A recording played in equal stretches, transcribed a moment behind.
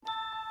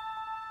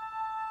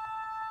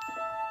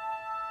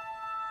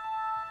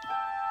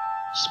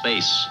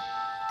Space,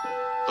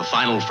 the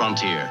final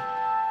frontier.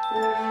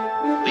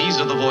 These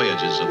are the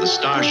voyages of the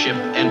Starship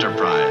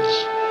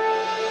Enterprise.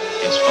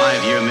 Its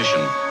 5-year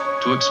mission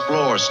to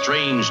explore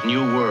strange new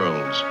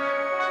worlds,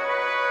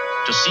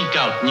 to seek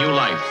out new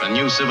life and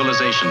new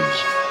civilizations,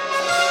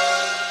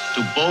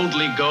 to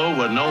boldly go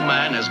where no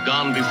man has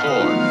gone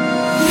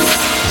before.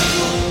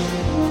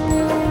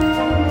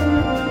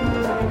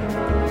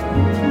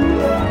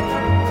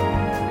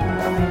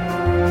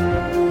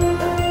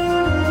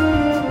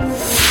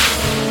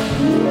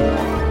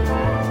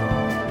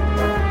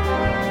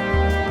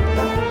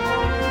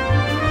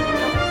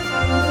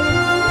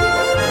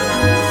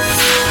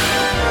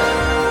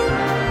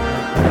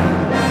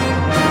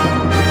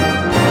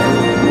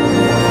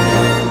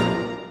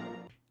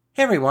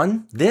 Hey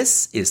everyone,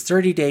 this is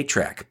 30 Day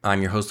Trek.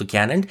 I'm your host Luke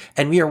Annand,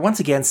 and we are once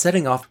again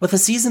setting off with a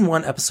Season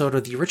 1 episode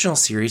of the original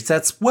series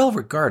that's well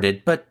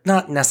regarded, but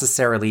not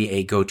necessarily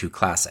a go-to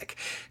classic.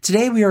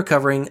 Today we are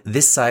covering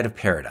This Side of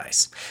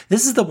Paradise.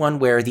 This is the one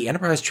where the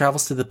Enterprise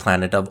travels to the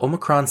planet of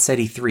Omicron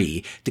Ceti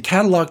 3 to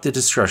catalog the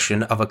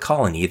destruction of a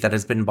colony that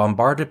has been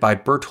bombarded by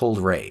Berthold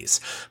rays.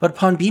 But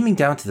upon beaming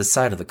down to the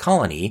side of the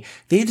colony,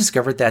 they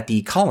discovered that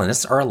the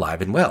colonists are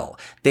alive and well.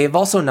 They have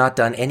also not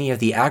done any of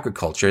the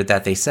agriculture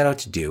that they set out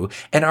to do,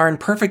 and are in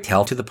perfect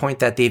health to the point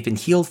that they've been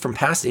healed from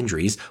past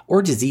injuries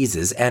or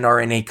diseases and are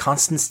in a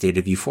constant state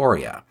of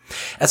euphoria.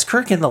 As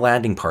Kirk and the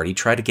landing party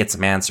try to get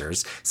some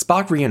answers,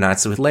 Spock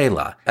reunites with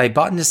Layla, a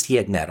botanist he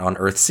had met on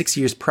Earth 6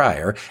 years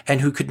prior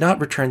and who could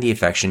not return the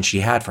affection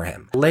she had for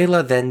him.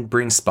 Layla then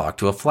brings Spock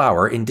to a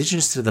flower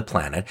indigenous to the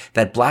planet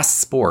that blasts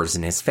spores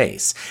in his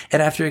face,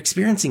 and after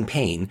experiencing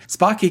pain,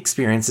 Spock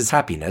experiences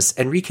happiness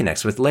and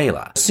reconnects with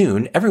Layla.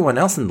 Soon, everyone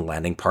else in the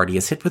landing party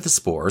is hit with the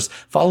spores,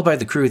 followed by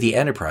the crew of the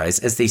Enterprise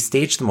as they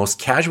stage the most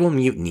casual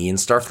mutiny in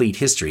Starfleet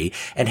history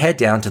and head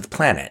down to the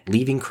planet,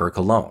 leaving Kirk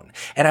alone.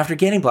 And after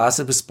getting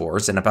blasted with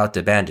spores and about to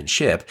abandon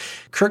ship,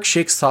 Kirk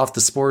shakes off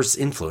the spores'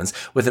 influence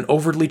with an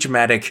overly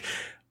dramatic,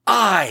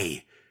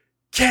 "I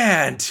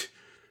can't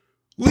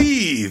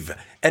leave,"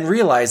 and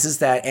realizes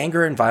that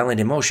anger and violent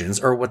emotions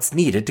are what's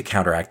needed to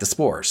counteract the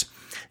spores.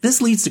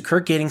 This leads to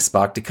Kirk getting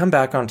Spock to come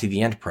back onto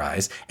the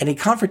Enterprise, and a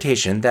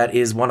confrontation that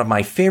is one of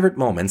my favorite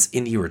moments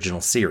in the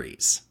original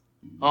series.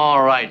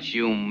 All right,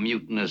 you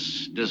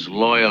mutinous,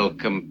 disloyal,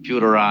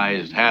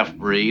 computerized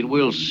half-breed.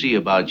 We'll see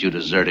about you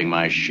deserting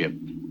my ship.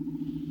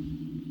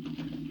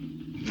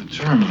 The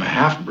term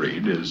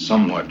half-breed is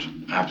somewhat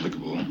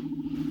applicable,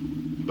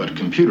 but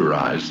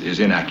computerized is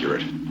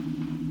inaccurate.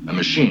 A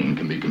machine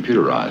can be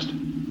computerized,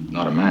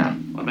 not a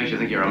man. What makes you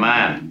think you're a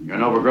man? You're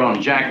an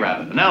overgrown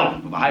jackrabbit, an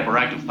elf with a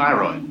hyperactive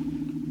thyroid.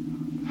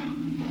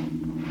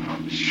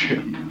 Shit.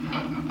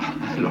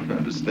 I don't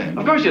understand.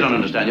 Of course you don't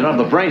understand. You don't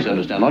have the brains to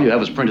understand. All you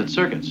have is printed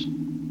circuits.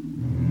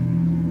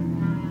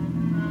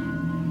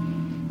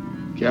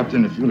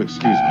 Captain, if you'll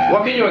excuse me.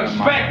 What can you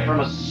expect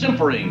from a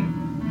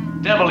simpering,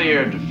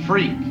 devil-eared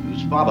freak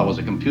whose father was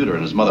a computer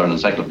and his mother an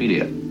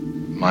encyclopedia?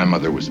 My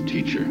mother was a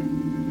teacher.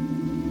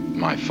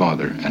 My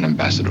father, an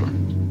ambassador.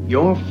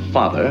 Your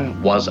father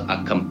was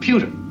a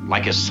computer,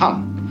 like his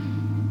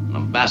son. An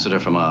ambassador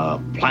from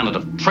a planet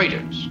of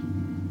traitors.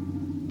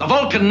 The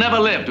Vulcan never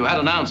lived who had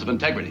an ounce of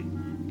integrity.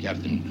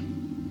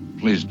 Captain,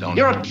 please don't.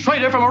 You're a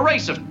traitor from a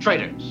race of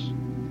traitors.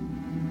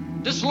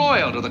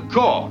 Disloyal to the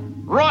core.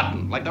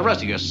 Rotten like the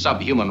rest of your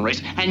subhuman race.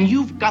 And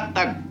you've got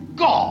the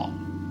gall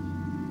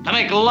to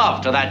make love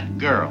to that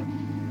girl.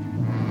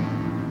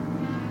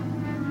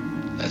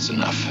 That's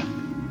enough.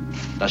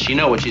 Does she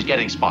know what she's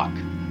getting, Spock?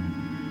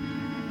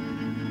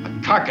 A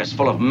carcass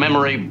full of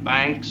memory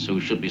banks who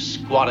should be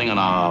squatting on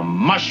a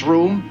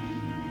mushroom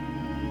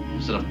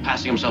instead of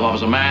passing himself off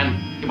as a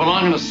man. You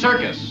belong in a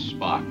circus,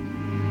 Spock.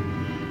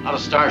 Not a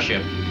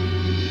starship.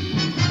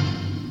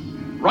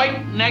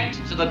 Right next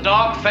to the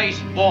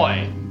dog-faced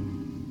boy.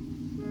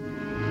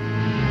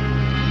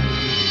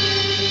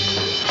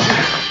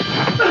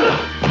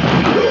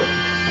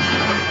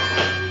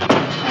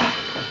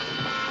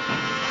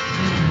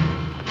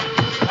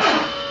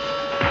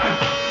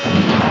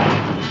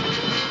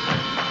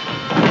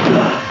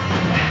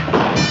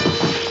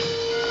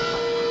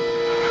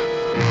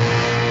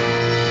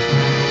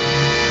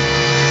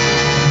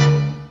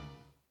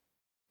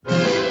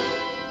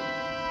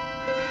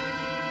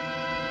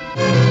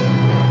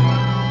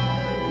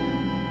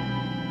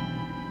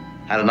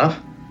 Had enough?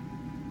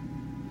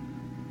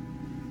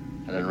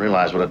 I didn't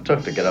realize what it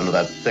took to get under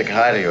that thick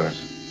hide of yours.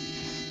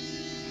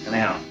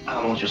 Anyhow, I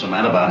don't know what you're so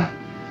mad about.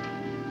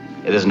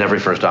 It isn't every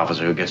first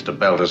officer who gets to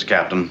belt his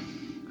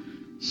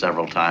captain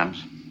several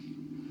times.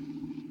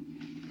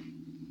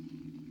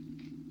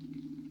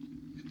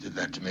 You did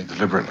that to me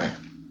deliberately.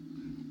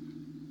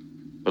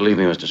 Believe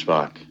me, Mr.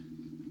 Spock,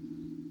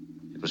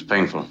 it was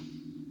painful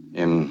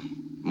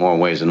in more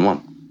ways than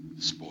one.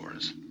 The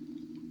spores.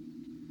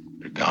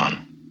 They're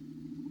gone.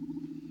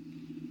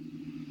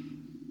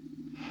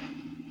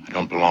 I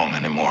don't belong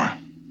anymore.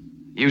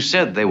 You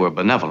said they were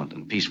benevolent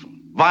and peaceful.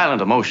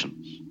 Violent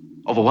emotions.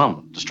 Overwhelm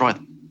them. Destroy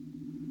them.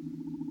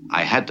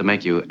 I had to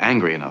make you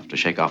angry enough to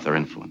shake off their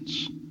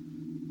influence.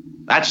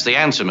 That's the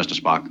answer, Mr.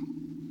 Spock.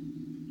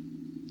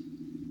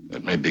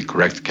 That may be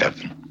correct,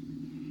 Captain.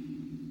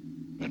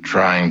 But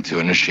trying to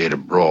initiate a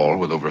brawl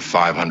with over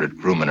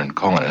 500 crewmen and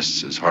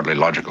colonists is hardly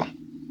logical.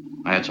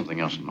 I had something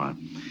else in mind.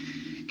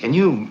 Can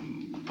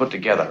you put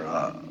together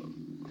a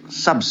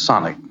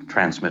subsonic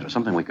transmitter,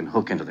 something we can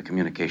hook into the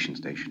communication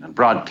station and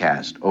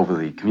broadcast over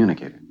the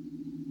communicator?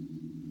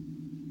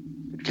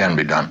 It can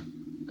be done.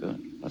 Good.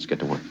 Let's get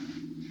to work.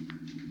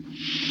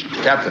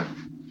 Captain.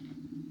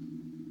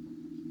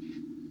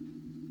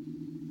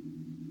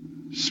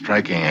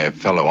 Striking a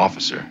fellow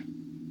officer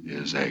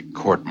is a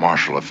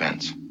court-martial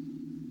offense.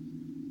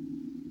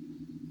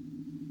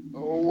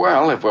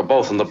 Well, if we're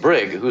both in the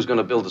brig, who's going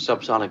to build the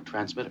subsonic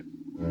transmitter?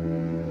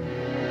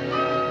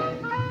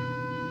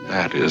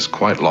 That is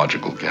quite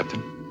logical,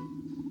 Captain.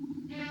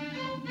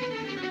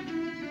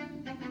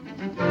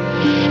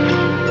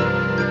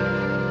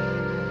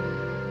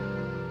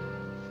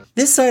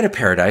 This Side of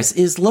Paradise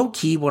is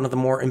low-key one of the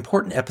more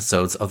important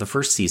episodes of the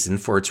first season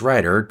for its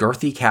writer,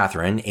 Dorothy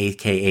Catherine,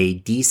 aka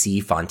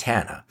DC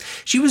Fontana.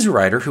 She was a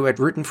writer who had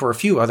written for a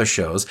few other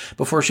shows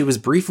before she was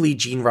briefly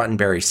Gene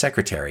Roddenberry's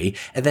secretary,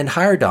 and then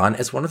hired on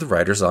as one of the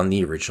writers on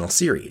the original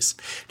series.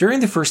 During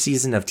the first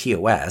season of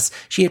TOS,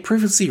 she had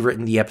previously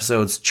written the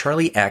episodes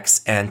Charlie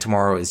X and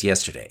Tomorrow is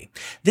Yesterday.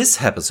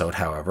 This episode,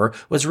 however,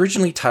 was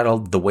originally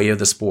titled The Way of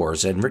the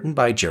Spores and written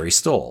by Jerry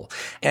Stoll,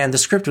 and the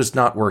script was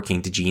not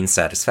working to Gene's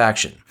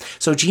satisfaction.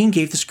 So Gene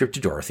gave the script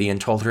to Dorothy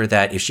and told her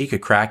that if she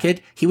could crack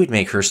it, he would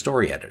make her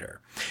story editor.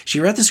 She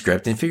read the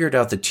script and figured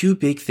out the two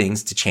big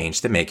things to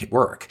change to make it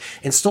work.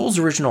 In Stoll's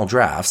original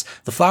drafts,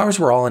 the flowers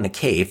were all in a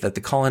cave that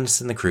the colonists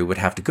and the crew would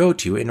have to go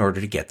to in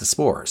order to get the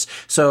spores.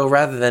 So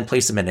rather than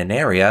place them in an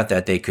area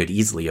that they could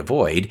easily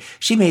avoid,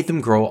 she made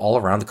them grow all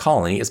around the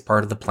colony as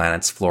part of the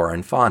planet's flora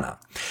and fauna.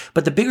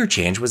 But the bigger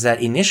change was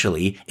that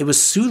initially, it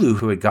was Sulu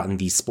who had gotten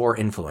the spore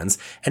influence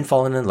and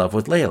fallen in love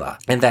with Layla,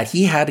 and that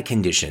he had a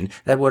condition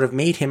that would have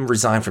made him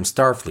resign from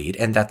Starfleet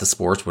and that the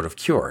spores would have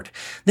cured.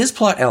 This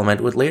plot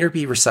element would later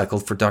be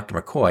recycled for Dr.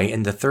 McCoy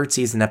in the third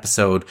season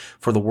episode,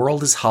 For the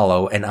World is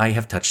Hollow and I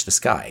Have Touched the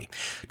Sky.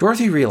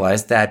 Dorothy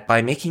realized that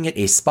by making it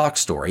a Spock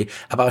story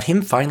about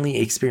him finally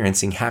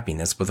experiencing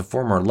happiness with a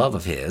former love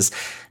of his,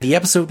 the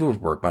episode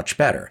would work much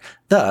better.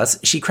 Thus,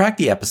 she cracked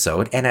the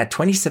episode, and at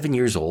 27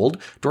 years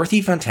old, Dorothy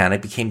Fontana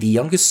became the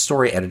youngest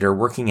story editor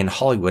working in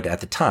Hollywood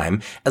at the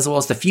time, as well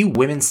as the few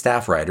women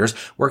staff writers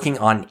working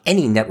on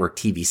any network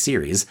TV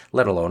series,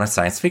 let alone a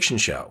science fiction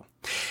show.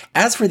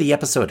 As for the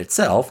episode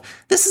itself,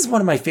 this is one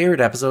of my favorite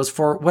episodes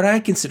for what I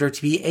consider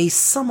to be a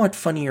somewhat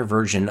funnier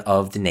version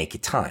of The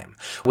Naked Time.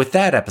 With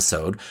that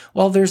episode,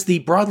 while there's the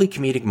broadly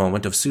comedic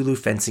moment of Sulu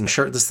fencing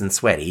shirtless and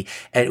sweaty,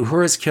 and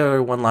Uhura's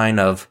killer one line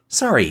of,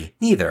 "Sorry,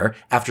 neither,"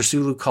 after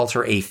Sulu calls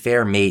her a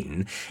fair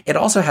maiden, it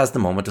also has the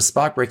moment of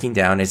Spock breaking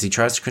down as he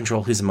tries to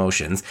control his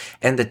emotions,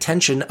 and the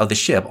tension of the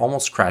ship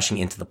almost crashing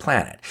into the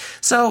planet.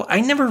 So I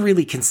never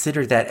really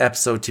considered that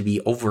episode to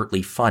be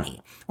overtly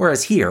funny.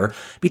 Whereas here,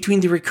 between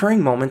the recurring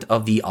moment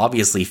of the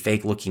obviously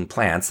fake-looking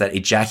plants that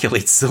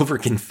ejaculate silver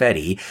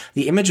confetti,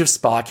 the image of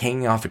Spock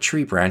hanging off a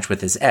tree branch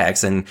with his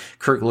ex and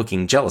Kirk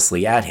looking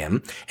jealously at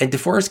him, and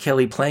DeForest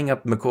Kelley playing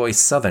up McCoy's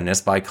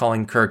southernness by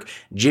calling Kirk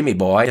Jimmy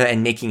Boy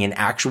and making an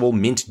actual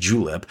mint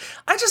julep,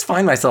 I just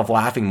find myself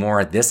laughing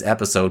more at this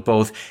episode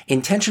both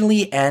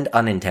intentionally and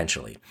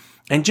unintentionally.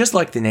 And just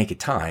like The Naked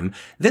Time,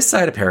 This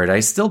Side of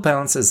Paradise still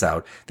balances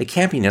out the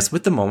campiness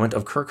with the moment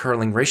of Kirk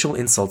hurling racial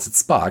insults at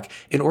Spock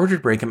in order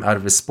to break him out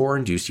of his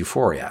spore-induced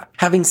euphoria.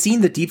 Having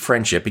seen the deep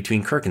friendship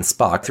between Kirk and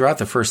Spock throughout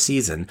the first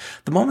season,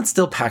 the moment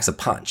still packs a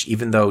punch,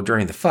 even though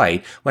during the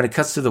fight, when it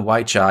cuts to the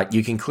wide shot,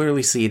 you can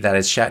clearly see that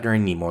it's Shatner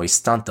and Nimoy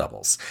stunt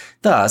doubles.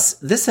 Thus,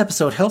 this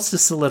episode helps to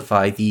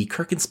solidify the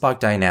Kirk and Spock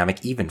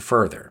dynamic even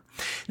further.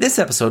 This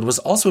episode was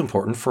also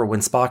important for when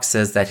Spock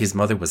says that his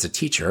mother was a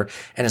teacher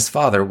and his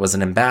father was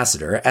an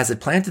ambassador, as it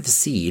planted the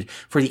seed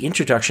for the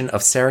introduction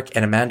of Sarek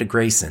and Amanda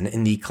Grayson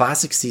in the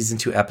classic Season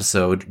 2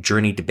 episode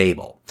Journey to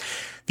Babel.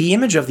 The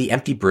image of the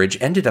empty bridge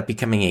ended up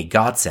becoming a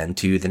godsend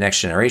to The Next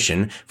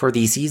Generation for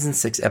the Season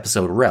 6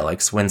 episode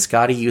Relics, when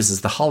Scotty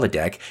uses the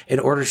holodeck in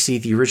order to see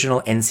the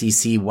original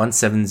NCC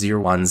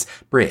 1701's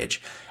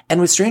bridge. And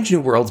with Strange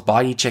New Worlds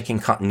body-checking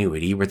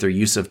continuity with their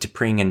use of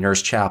T'Pring and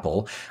Nurse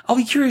Chapel, I'll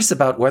be curious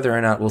about whether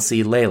or not we'll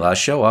see Layla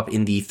show up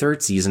in the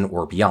third season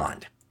or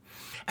beyond.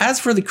 As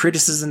for the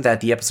criticism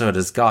that the episode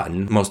has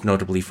gotten, most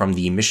notably from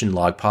the Mission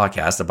Log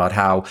podcast about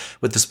how,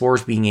 with the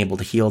spores being able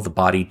to heal the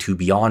body to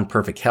beyond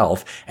perfect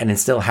health and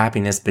instill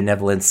happiness,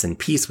 benevolence, and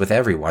peace with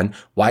everyone,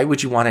 why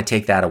would you want to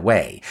take that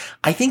away?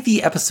 I think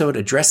the episode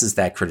addresses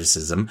that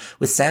criticism,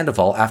 with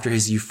Sandoval, after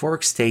his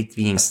euphoric state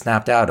being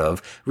snapped out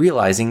of,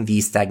 realizing the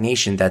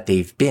stagnation that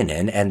they've been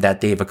in and that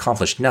they've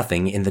accomplished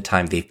nothing in the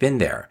time they've been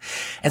there.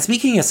 And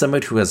speaking as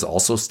someone who has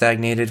also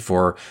stagnated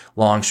for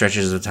long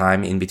stretches of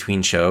time in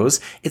between shows,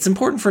 it's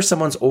important for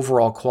someone's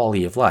overall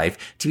quality of life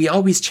to be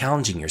always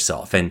challenging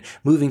yourself and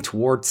moving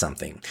towards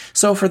something.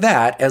 So for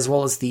that, as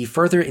well as the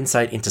further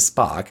insight into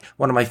Spock,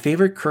 one of my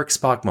favorite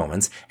Kirk-Spock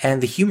moments,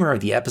 and the humor of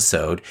the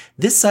episode,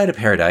 This Side of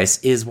Paradise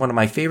is one of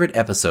my favorite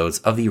episodes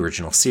of the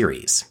original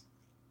series.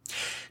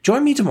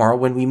 Join me tomorrow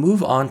when we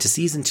move on to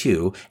Season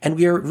 2 and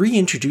we are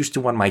reintroduced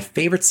to one of my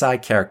favorite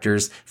side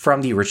characters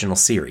from the original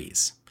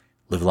series.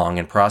 Live long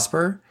and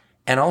prosper,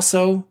 and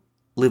also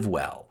live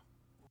well.